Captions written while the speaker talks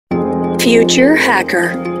Future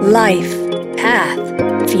Hacker. Life.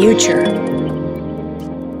 Path. Future.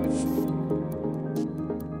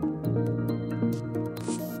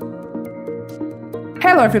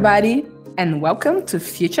 Hello, everybody, and welcome to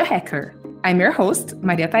Future Hacker. I'm your host,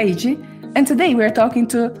 Maria Taide, and today we are talking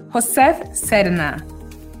to José Serna.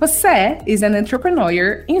 José is an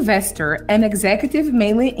entrepreneur, investor, and executive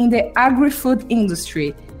mainly in the agri-food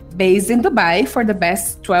industry, based in Dubai for the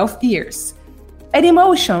past 12 years. At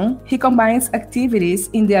Emotion, he combines activities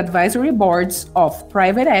in the advisory boards of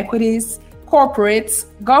private equities, corporates,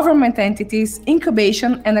 government entities,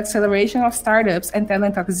 incubation and acceleration of startups and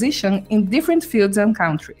talent acquisition in different fields and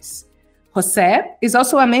countries. José is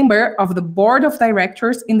also a member of the board of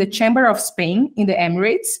directors in the Chamber of Spain in the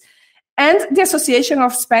Emirates and the Association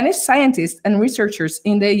of Spanish Scientists and Researchers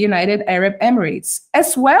in the United Arab Emirates,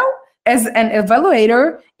 as well as an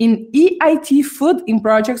evaluator in EIT food in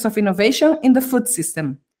projects of innovation in the food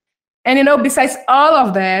system. And besides all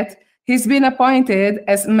of that, he's been appointed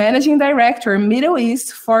as Managing Director, Middle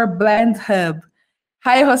East for Blend Hub.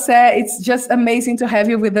 Hi, José. It's just amazing to have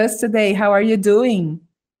you with us today. How are you doing?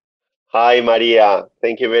 Hi, Maria.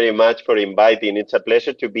 Thank you very much for inviting. It's a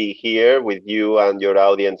pleasure to be here with you and your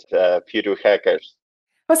audience, Future Hackers.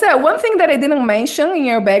 José, one thing that I didn't mention in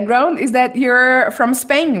your background is that you're from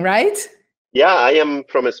Spain, right? Yeah, I am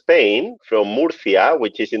from Spain, from Murcia,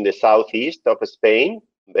 which is in the southeast of Spain,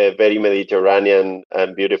 a very Mediterranean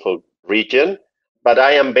and beautiful region. But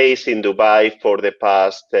I am based in Dubai for the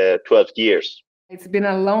past 12 years. It's been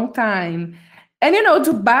a long time. And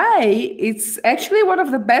Dubai, it's actually one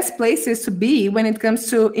of the best places to be when it comes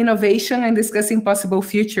to innovation and discussing possible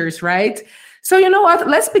futures, right? So you know what?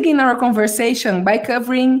 Let's begin our conversation by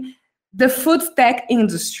covering the food tech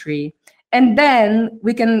industry. And then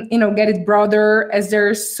we can, get it broader as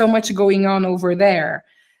there's so much going on over there.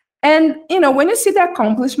 And, when you see the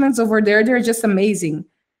accomplishments over there, they're just amazing.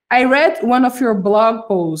 I read one of your blog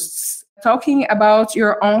posts talking about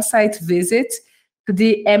your on-site visit to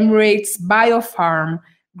the Emirates biofarm,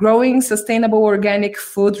 growing sustainable organic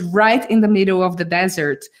food right in the middle of the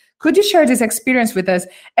desert. Could you share this experience with us?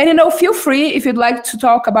 And, feel free if you'd like to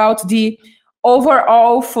talk about the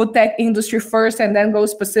overall food tech industry first and then go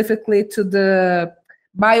specifically to the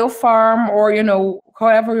biofarm or,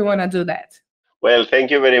 however you want to do that. Well,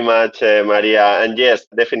 thank you very much, Maria. And yes,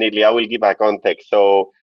 definitely, I will give a context.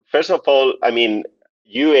 So first of all,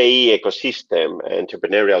 UAE ecosystem,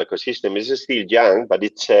 entrepreneurial ecosystem is still young, but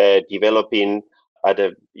it's developing at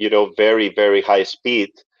a, very, very high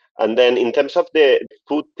speed. And then in terms of the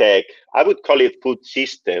food tech, I would call it food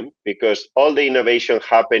system because all the innovation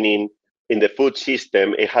happening in the food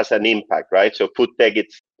system, it has an impact, right? So food tech,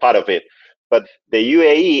 it's part of it. But the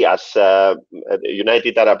UAE, as the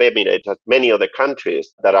United Arab Emirates, as many other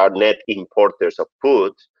countries that are net importers of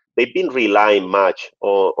food, they've been relying much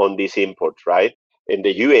on these imports, right? In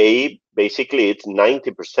the UAE, basically, it's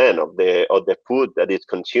 90% of the food that is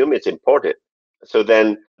consumed is imported. So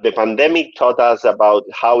then the pandemic taught us about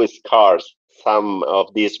how scarce some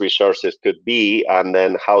of these resources could be, and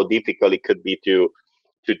then how difficult it could be to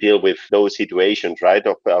deal with those situations, right?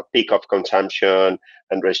 Of peak of consumption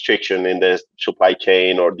and restriction in the supply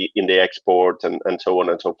chain or in the exports and so on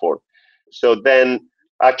and so forth. So then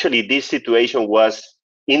actually this situation was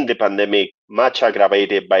in the pandemic much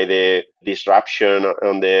aggravated by the disruption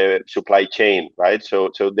on the supply chain, right? So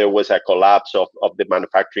there was a collapse of the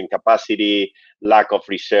manufacturing capacity, lack of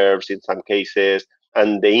reserves in some cases,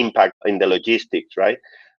 and the impact in the logistics, right?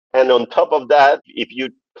 And on top of that, if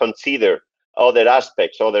you consider other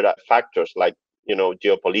aspects, other factors like,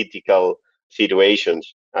 geopolitical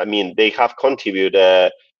situations, they have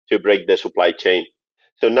contributed to break the supply chain.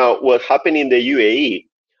 So now what happened in the UAE,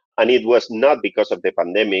 and it was not because of the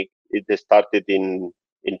pandemic, it started in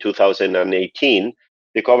 2018,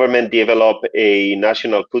 the government developed a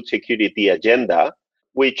national food security agenda,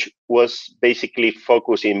 which was basically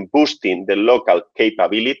focusing boosting the local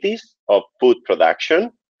capabilities of food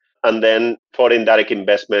production and then foreign direct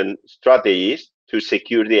investment strategies to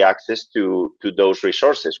secure the access to those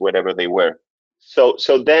resources, wherever they were. So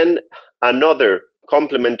then another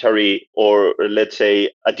complementary or let's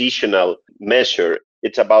say additional measure,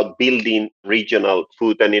 it's about building regional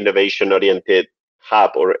food and innovation oriented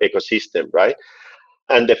hub or ecosystem, right?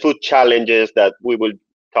 And the food challenges that we will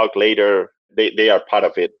talk later, they are part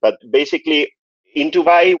of it. But basically in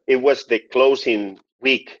Dubai, it was the closing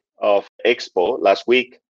week of Expo last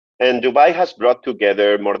week. And Dubai has brought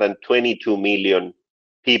together more than 22 million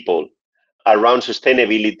people around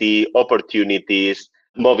sustainability, opportunities,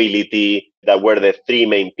 mobility, that were the three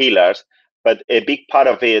main pillars. But a big part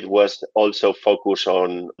of it was also focused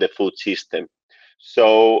on the food system.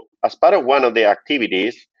 So as part of one of the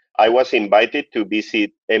activities, I was invited to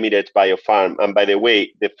visit Emirates Biofarm. And by the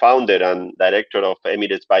way, the founder and director of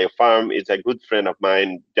Emirates Biofarm is a good friend of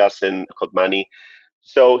mine, José.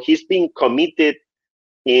 So he's been committed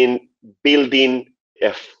in building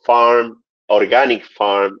a farm, organic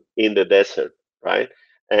farm in the desert, right?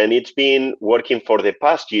 And it's been working for the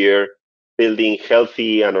past year, building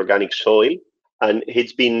healthy and organic soil. And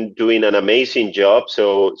he's been doing an amazing job.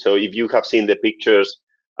 So if you have seen the pictures,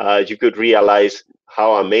 you could realize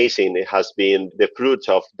how amazing it has been, the fruits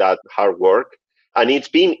of that hard work. And it's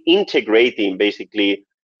been integrating basically,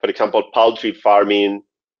 for example, poultry farming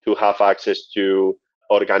to have access to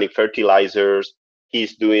organic fertilizers.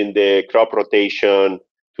 He's doing the crop rotation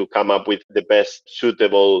to come up with the best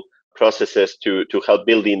suitable processes to help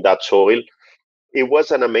building that soil. It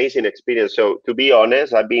was an amazing experience. So to be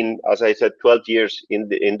honest, I've been, as I said, 12 years in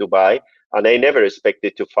Dubai, and I never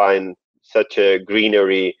expected to find such a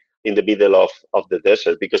greenery in the middle of the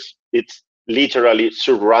desert, because it's literally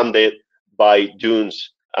surrounded by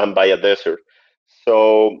dunes and by a desert.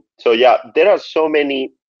 So yeah, there are so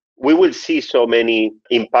many, we will see so many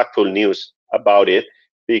impactful news about it,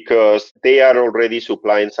 because they are already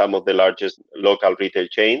supplying some of the largest local retail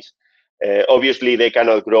chains. Obviously, they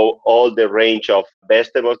cannot grow all the range of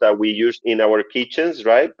vegetables that we use in our kitchens,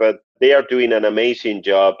 right? But they are doing an amazing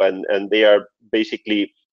job, and they are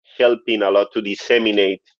basically helping a lot to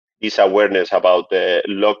disseminate this awareness about the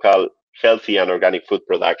local healthy and organic food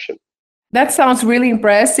production. That sounds really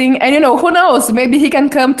impressive. And who knows? Maybe he can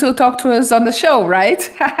come to talk to us on the show, right?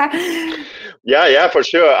 Yeah, for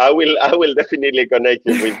sure. I will definitely connect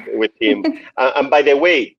you with him. And by the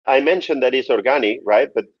way, I mentioned that it's organic, right?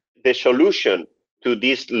 But the solution to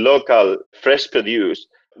this local fresh produce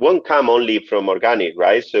won't come only from organic,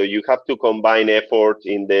 right? So you have to combine efforts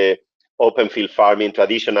in the open field farming,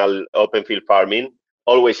 traditional open field farming,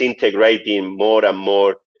 always integrating more and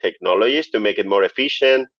more technologies to make it more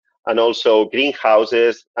efficient, and also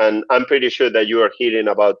greenhouses. And I'm pretty sure that you are hearing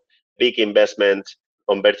about big investments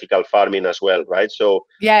on vertical farming as well, right?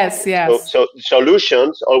 Yes, So, yes. so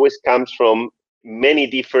solutions always comes from many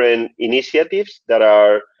different initiatives that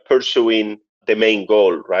are pursuing the main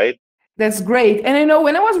goal, right? That's great. And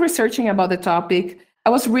when I was researching about the topic, I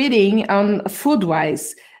was reading on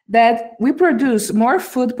Foodwise that we produce more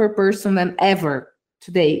food per person than ever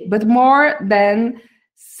today, but more than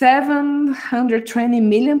 720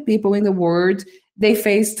 million people in the world, they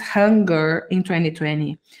faced hunger in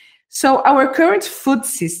 2020. So our current food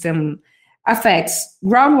system affects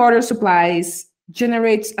groundwater supplies,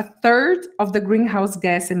 generates a third of the greenhouse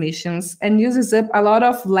gas emissions, and uses up a lot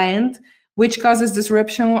of land, which causes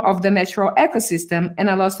disruption of the natural ecosystem and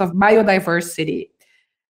a loss of biodiversity.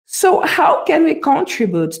 So how can we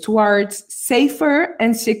contribute towards safer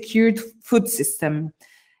and secured food system?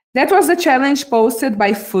 That was the challenge posted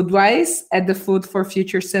by Foodwise at the Food for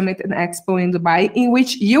Future Summit and Expo in Dubai, in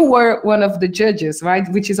which you were one of the judges, right?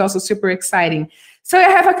 Which is also super exciting. So I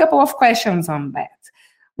have a couple of questions on that.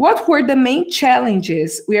 What were the main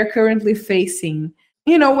challenges we are currently facing,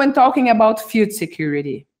 when talking about food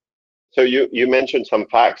security? So you mentioned some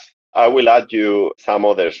facts. I will add you some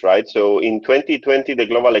others, right? So in 2020, the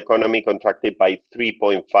global economy contracted by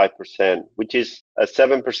 3.5%, which is a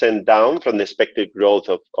 7% down from the expected growth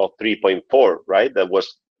of 3.4, right? That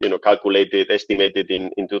was, calculated, estimated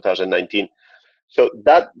in 2019. So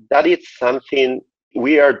that is something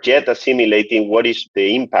we are yet assimilating what is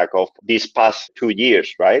the impact of these past 2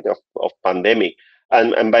 years, right, of pandemic.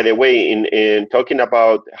 And by the way, in talking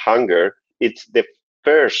about hunger, it's the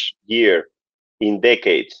first year in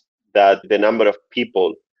decades that the number of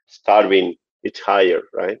people starving is higher,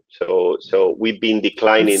 right? So we've been It's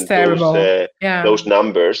declining terrible. Yeah. those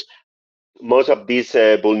numbers. Most of these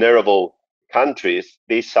vulnerable countries,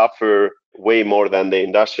 they suffer way more than the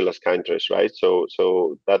industrialized countries, right? So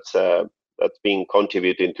that's been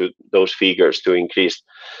contributing to those figures to increase.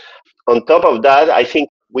 On top of that, I think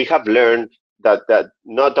we have learned that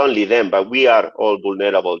not only them, but we are all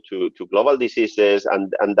vulnerable to global diseases,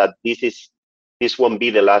 and that this won't be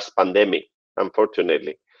the last pandemic,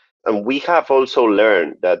 unfortunately. And we have also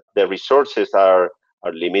learned that the resources are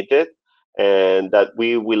limited, and that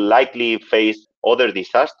we will likely face other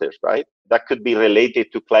disasters, right? That could be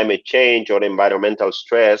related to climate change or environmental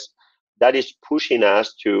stress that is pushing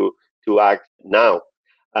us to act now.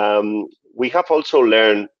 We have also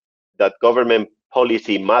learned that government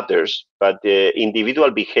policy matters, but the individual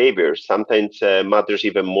behavior sometimes matters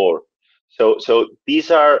even more. So these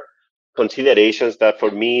are considerations that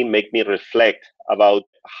for me make me reflect about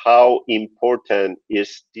how important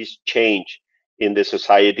is this change in the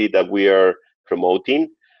society that we are promoting.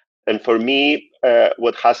 And for me,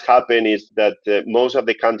 what has happened is that most of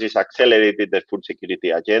the countries accelerated their food security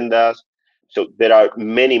agendas. So there are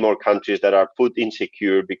many more countries that are food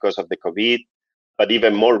insecure because of the COVID, but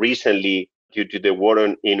even more recently due to the war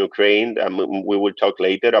in Ukraine. We will talk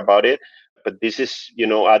later about it. But this is,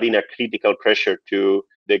 adding a critical pressure to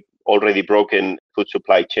the already broken food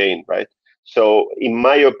supply chain, right? So, in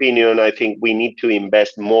my opinion, I think we need to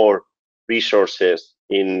invest more resources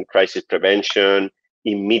in crisis prevention,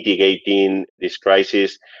 in mitigating this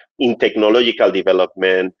crisis, in technological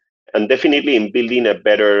development, and definitely in building a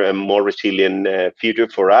better and more resilient future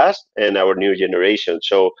for us and our new generation.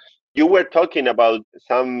 So, you were talking about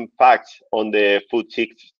some facts on the food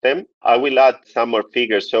system. I will add some more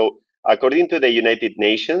figures. So, according to the United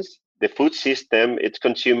Nations, the food system it's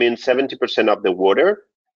consuming 70% of the water,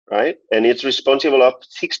 right? And it's responsible of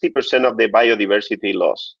 60% of the biodiversity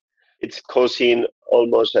loss. It's causing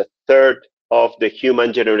almost a third of the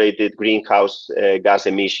human-generated greenhouse gas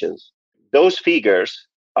emissions. Those figures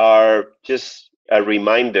are just a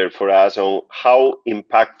reminder for us on how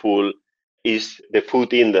impactful is the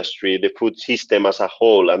food industry, the food system as a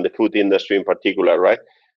whole, and the food industry in particular, right?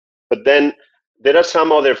 But then there are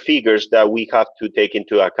some other figures that we have to take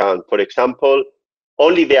into account. For example,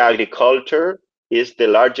 only the agriculture is the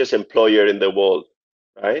largest employer in the world,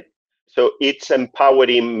 right? So it's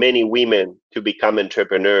empowering many women to become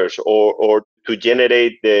entrepreneurs or to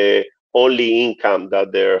generate the only income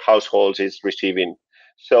that their households is receiving.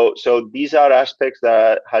 So these are aspects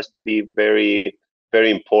that has to be very, very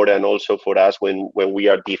important also for us when we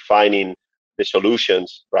are defining the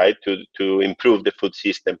solutions, right, to improve the food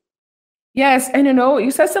system. Yes, and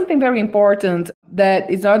you said something very important that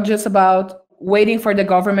it's not just about waiting for the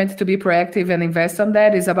government to be proactive and invest on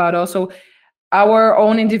that. It's about also our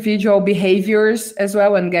own individual behaviors as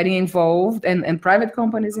well and getting involved and private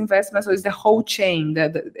companies investment. So it's the whole chain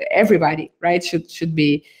that everybody, right, should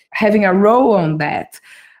be having a role on that.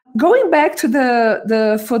 Going back to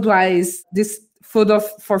the Foodwise, this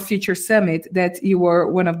for Future Summit that you were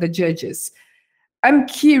one of the judges. I'm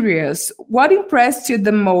curious, what impressed you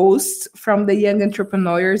the most from the young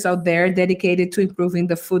entrepreneurs out there dedicated to improving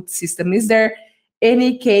the food system? Is there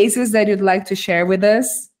any cases that you'd like to share with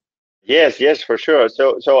us? Yes, for sure.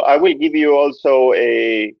 So I will give you also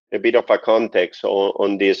a bit of a context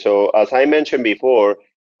on this. So as I mentioned before,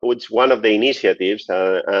 it's one of the initiatives,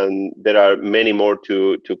 and there are many more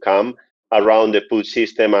to come around the food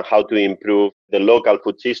system and how to improve the local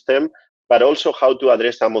food system, but also how to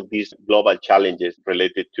address some of these global challenges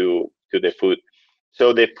related to the food.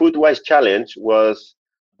 So the Foodwise Challenge was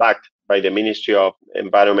backed by the Ministry of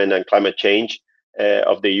Environment and Climate Change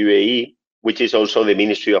of the UAE, which is also the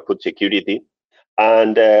Ministry of Food Security.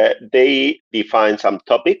 And they defined some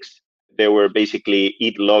topics. They were basically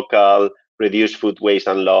eat local, reduce food waste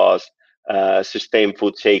and loss, sustain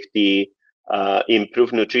food safety,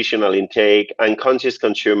 improve nutritional intake, and conscious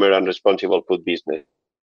consumer and responsible food business.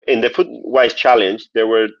 In the Foodwise Challenge, there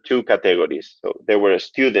were two categories. So there were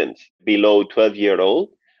students below 12-year-old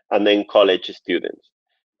and then college students.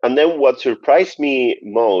 And then what surprised me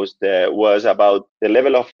most was about the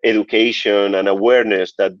level of education and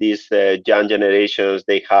awareness that these young generations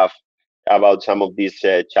they have about some of these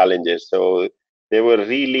challenges. So they were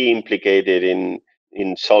really implicated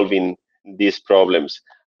in solving these problems.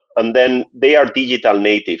 And then they are digital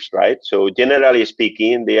natives, right? So generally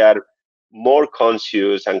speaking, they are more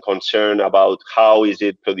conscious and concerned about how is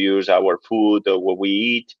it produced our food or what we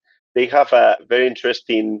eat. They have a very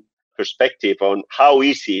interesting perspective on how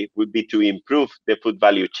easy it would be to improve the food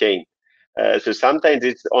value chain. So sometimes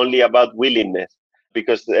it's only about willingness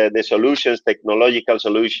because the solutions, technological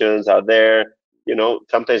solutions are there.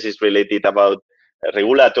 Sometimes it's related about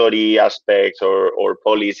regulatory aspects or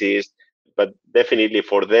policies, but definitely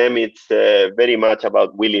for them, it's very much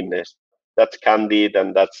about willingness. That's candid,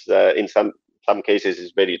 and that's in some cases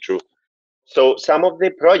is very true. So some of the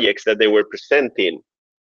projects that they were presenting,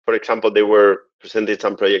 for example, they were presenting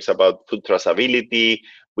some projects about food traceability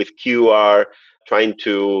with QR, trying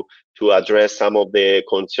to address some of the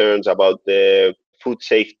concerns about the food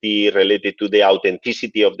safety related to the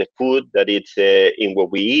authenticity of the food that it's in what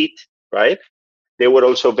we eat, right? They were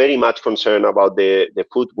also very much concerned about the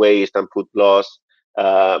food waste and food loss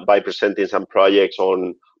by presenting some projects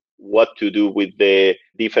on what to do with the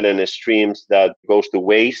different streams that goes to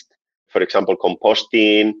waste, for example,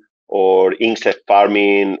 composting or insect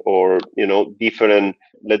farming or different,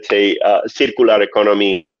 let's say, circular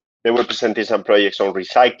economy. They were presenting some projects on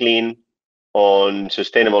recycling, on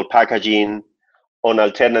sustainable packaging, on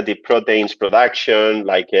alternative proteins production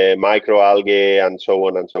like microalgae and so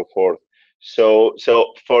on and so forth. So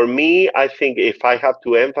for me, I think if I have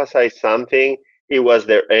to emphasize something, it was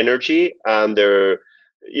their energy and their,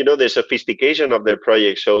 the sophistication of their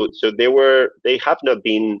project. So they have not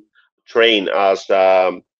been trained as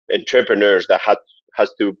entrepreneurs that has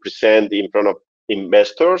to present in front of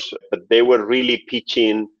investors, but they were really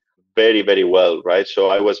pitching very, very well, right? So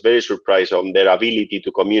I was very surprised on their ability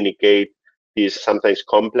to communicate these sometimes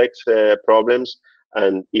complex problems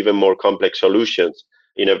and even more complex solutions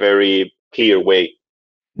in a very clear way.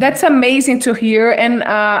 That's amazing to hear. And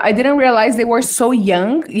I didn't realize they were so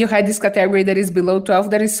young. You had this category that is below 12.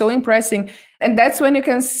 That is so impressive. And that's when you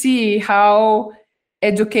can see how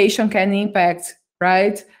education can impact,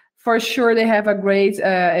 right? For sure, they have a great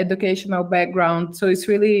educational background. So it's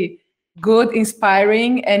really good,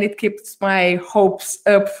 inspiring, and it keeps my hopes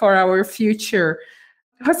up for our future.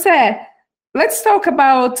 Jose, let's talk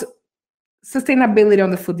about sustainability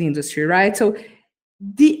on the food industry, right? So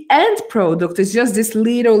the end product is just this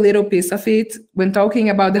little piece of it. When talking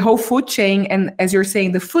about the whole food chain and, as you're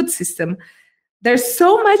saying, the food system, there's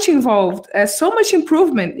so much involved, so much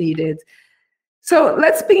improvement needed. So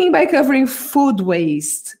let's begin by covering food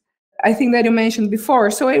waste. I think that you mentioned before.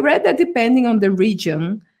 So I read that depending on the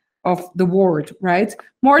region of the world, right,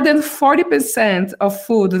 more than 40% of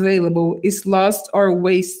food available is lost or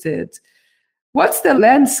wasted. What's the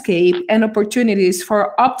landscape and opportunities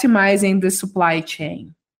for optimizing the supply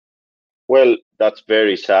chain? Well, that's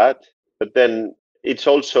very sad, but then it's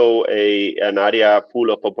also an area full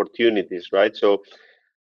of opportunities, right? So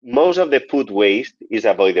most of the food waste is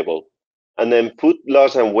avoidable. And then food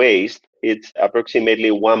loss and waste, it's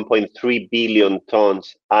approximately 1.3 billion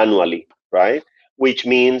tons annually, right? Which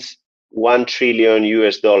means 1 trillion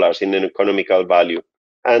US dollars in an economical value.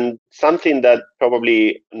 And something that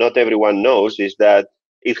probably not everyone knows is that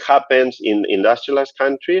it happens in industrialized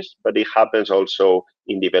countries, but it happens also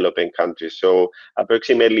in developing countries. So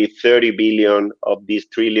approximately 30 billion of this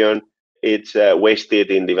trillion, it's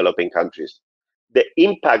wasted in developing countries. The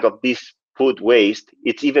impact of this food waste,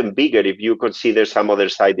 it's even bigger if you consider some other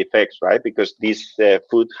side effects, right? Because this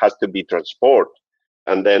food has to be transported,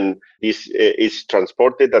 and then this is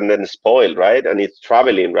transported and then spoiled, right? And it's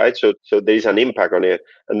traveling, right? So there is an impact on it.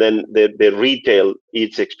 And then the retail,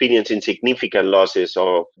 it's experiencing significant losses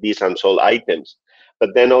of these unsold items.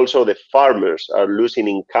 But then also the farmers are losing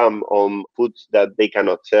income on foods that they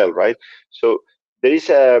cannot sell, right? So there is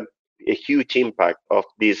a huge impact of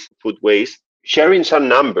this food waste. Sharing some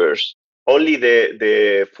numbers, only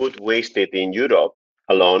the food wasted in Europe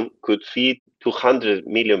alone could feed 200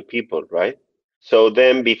 million people, right? So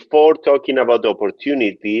then before talking about the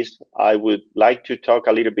opportunities, I would like to talk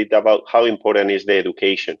a little bit about how important is the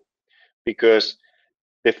education, because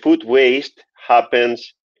the food waste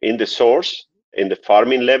happens in the source, in the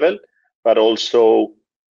farming level, but also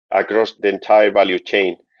across the entire value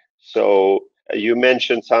chain. So you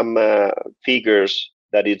mentioned some figures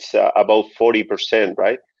that it's about 40%,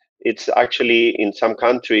 right? It's actually in some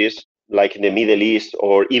countries, like in the Middle East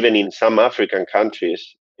or even in some African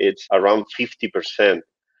countries, it's around 50%.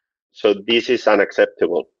 So this is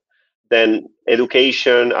unacceptable. Then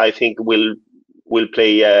education, I think, will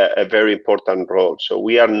play a very important role. So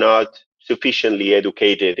we are not sufficiently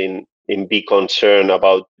educated in be concerned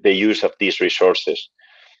about the use of these resources.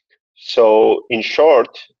 So in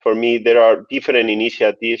short, for me, there are different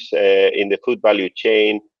initiatives in the food value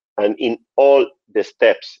chain and in all the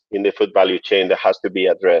steps in the food value chain that has to be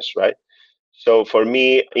addressed, right? So for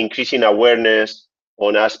me, increasing awareness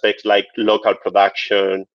on aspects like local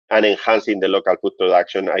production and enhancing the local food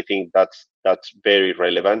production, I think that's very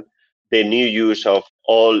relevant. The new use of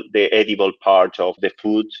all the edible parts of the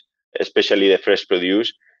food, especially the fresh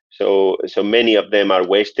produce. So many of them are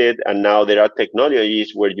wasted, and now there are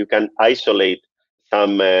technologies where you can isolate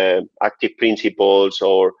some active principles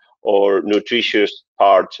or nutritious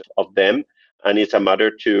parts of them, and it's a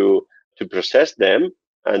matter to process them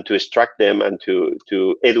and to extract them and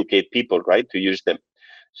to educate people, right, to use them.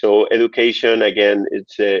 So education, again,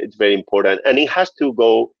 it's very important, and it has to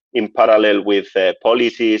go in parallel with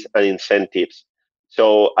policies and incentives.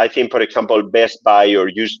 So I think, for example, best buy or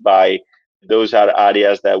used by, those are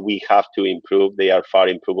areas that we have to improve. They are far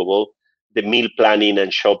improvable. The meal planning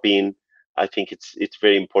and shopping, I think it's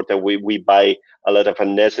very important. We buy a lot of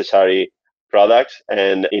unnecessary products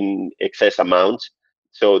and in excess amounts.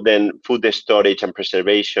 So then food storage and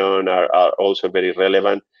preservation are also very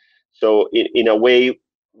relevant. So in a way,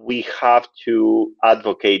 we have to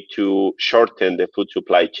advocate to shorten the food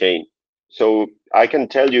supply chain. So I can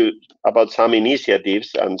tell you about some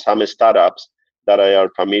initiatives and some startups that I are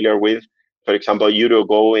familiar with. For example,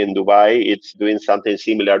 Eurogo in Dubai, it's doing something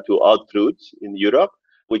similar to Outfruits in Europe,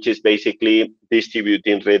 which is basically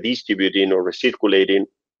distributing, redistributing, or recirculating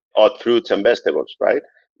odd fruits and vegetables, right?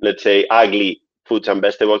 Let's say ugly fruits and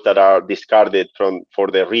vegetables that are discarded for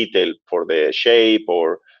the retail, for the shape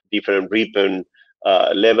or different ripen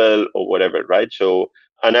level or whatever, right? So,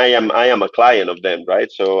 and I am a client of them,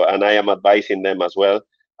 right? So, and I am advising them as well,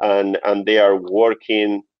 and they are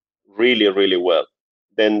working really, really well.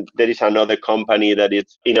 Then there is another company that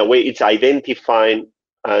it's in a way it's identifying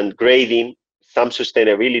and grading some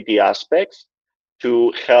sustainability aspects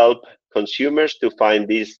to help consumers to find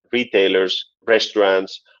these retailers,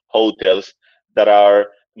 restaurants, hotels that are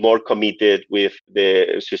more committed with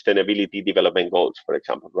the sustainability development goals, for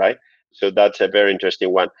example, right? So that's a very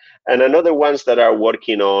interesting one. And another ones that are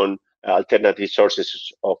working on alternative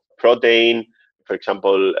sources of protein. For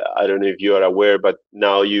example, I don't know if you are aware, but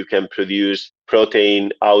now you can produce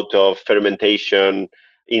protein out of fermentation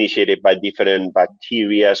initiated by different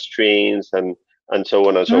bacteria strains and so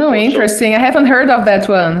on and so Oh, forth. interesting. I haven't heard of that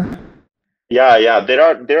one. Yeah.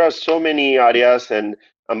 There are so many areas, and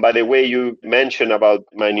by the way, you mentioned about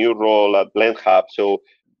my new role at Blend Hub. So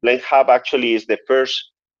Blend Hub actually is the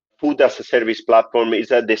first food as a service platform.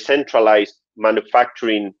 It's a decentralized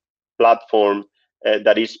manufacturing platform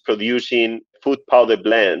that is producing food powder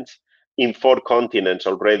blends in 4 continents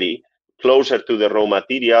already, closer to the raw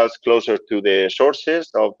materials, closer to the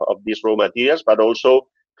sources of these raw materials, but also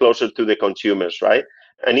closer to the consumers, right?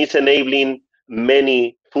 And it's enabling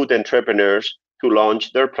many food entrepreneurs to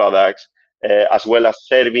launch their products, as well as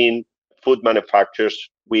serving food manufacturers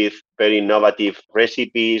with very innovative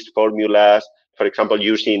recipes, formulas, for example,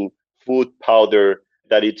 using food powder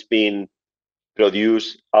that it's been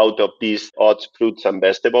produced out of these odd fruits and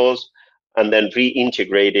vegetables, and then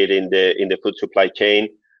reintegrated in the food supply chain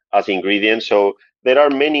as ingredients. So there are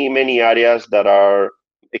many areas that are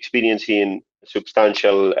experiencing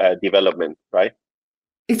substantial development, right?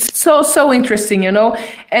 It's so interesting,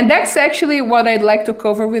 and that's actually what I'd like to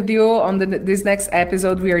cover with you on this next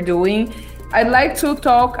episode we are doing. I'd like to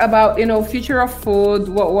talk about, future of food,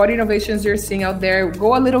 what innovations you're seeing out there.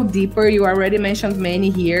 Go a little deeper. You already mentioned many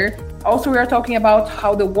here. Also, we are talking about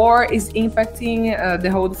how the war is impacting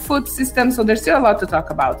the whole food system. So there's still a lot to talk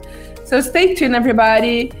about. So stay tuned,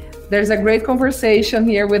 everybody. There's a great conversation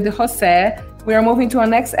here with José. We are moving to our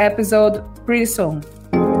next episode pretty soon.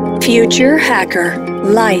 Future Hacker.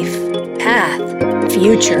 Life. Path.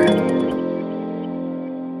 Future.